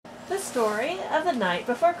The Story of the Night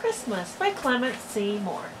Before Christmas by Clement C.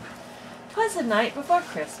 Moore. 'Twas the night before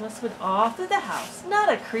Christmas, when all through the house not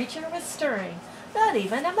a creature was stirring, not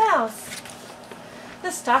even a mouse. The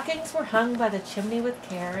stockings were hung by the chimney with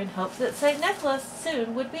care, in hopes that St. Nicholas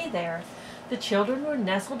soon would be there. The children were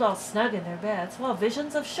nestled all snug in their beds, while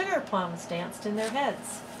visions of sugar plums danced in their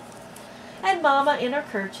heads. And Mamma in her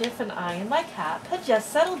kerchief, and I in my cap, had just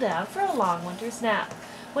settled down for a long winter's nap,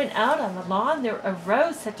 when out on the lawn there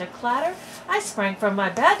arose such a clatter, I sprang from my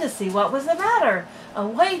bed to see what was the matter.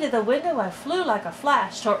 Away to the window I flew like a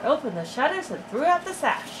flash, tore open the shutters and threw out the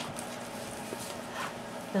sash.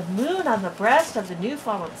 The moon on the breast of the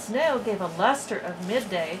new-fallen snow gave a luster of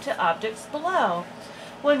midday to objects below,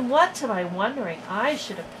 when what to my wondering eyes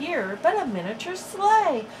should appear but a miniature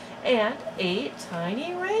sleigh and 8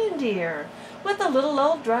 tiny reindeer, with the little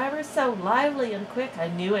old driver so lively and quick I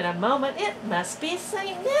knew in a moment it must be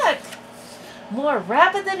St. Nick. More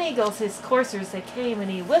rapid than eagles his coursers they came,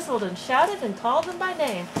 and he whistled and shouted and called them by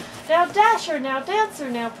name. Now Dasher, now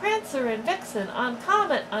Dancer, now Prancer and Vixen, on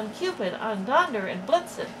Comet, on Cupid, on Donder and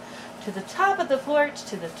Blitzen, to the top of the porch,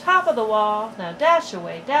 to the top of the wall, now dash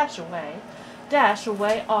away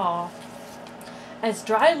all. As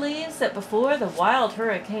dry leaves that before the wild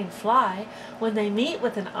hurricane fly, when they meet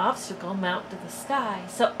with an obstacle mount to the sky,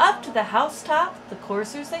 so up to the housetop the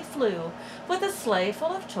coursers they flew, with a sleigh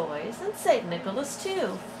full of toys, and St. Nicholas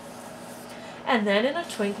too. And then in a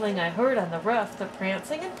twinkling I heard on the roof the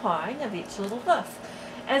prancing and pawing of each little hoof.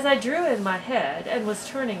 As I drew in my head and was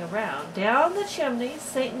turning around, down the chimney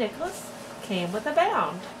St. Nicholas came with a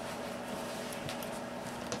bound.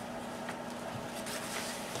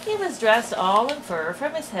 He was dressed all in fur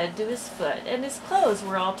from his head to his foot, and his clothes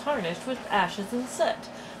were all tarnished with ashes and soot.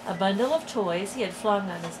 A bundle of toys he had flung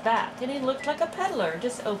on his back, and he looked like a peddler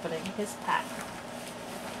just opening his pack.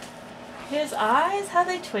 His eyes, how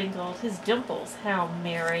they twinkled, his dimples, how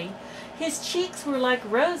merry. His cheeks were like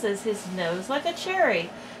roses, his nose like a cherry.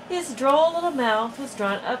 His droll little mouth was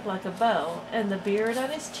drawn up like a bow, and the beard on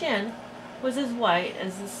his chin was as white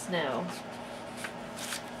as the snow.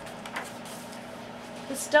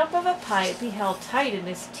 The stump of a pipe he held tight in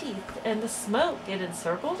his teeth, and the smoke it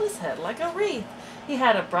encircled his head like a wreath. He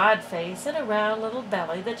had a broad face and a round little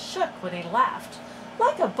belly that shook when he laughed,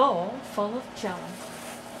 like a bowl full of jelly.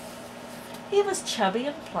 He was chubby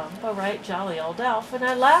and plump, a right jolly old elf, and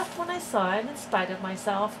I laughed when I saw him in spite of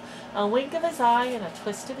myself. A wink of his eye and a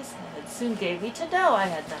twist of his head soon gave me to know I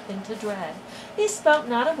had nothing to dread. He spoke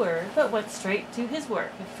not a word, but went straight to his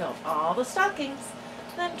work, and filled all the stockings,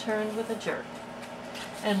 then turned with a jerk.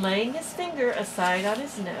 And laying his finger aside on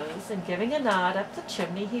his nose, and giving a nod up the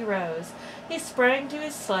chimney he rose. He sprang to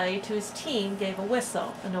his sleigh, to his team gave a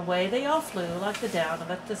whistle, and away they all flew like the down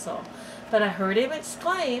of a thistle. But I heard him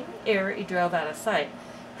exclaim, ere he drove out of sight,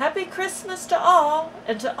 "Happy Christmas to all,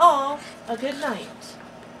 and to all a good night."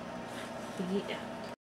 The end.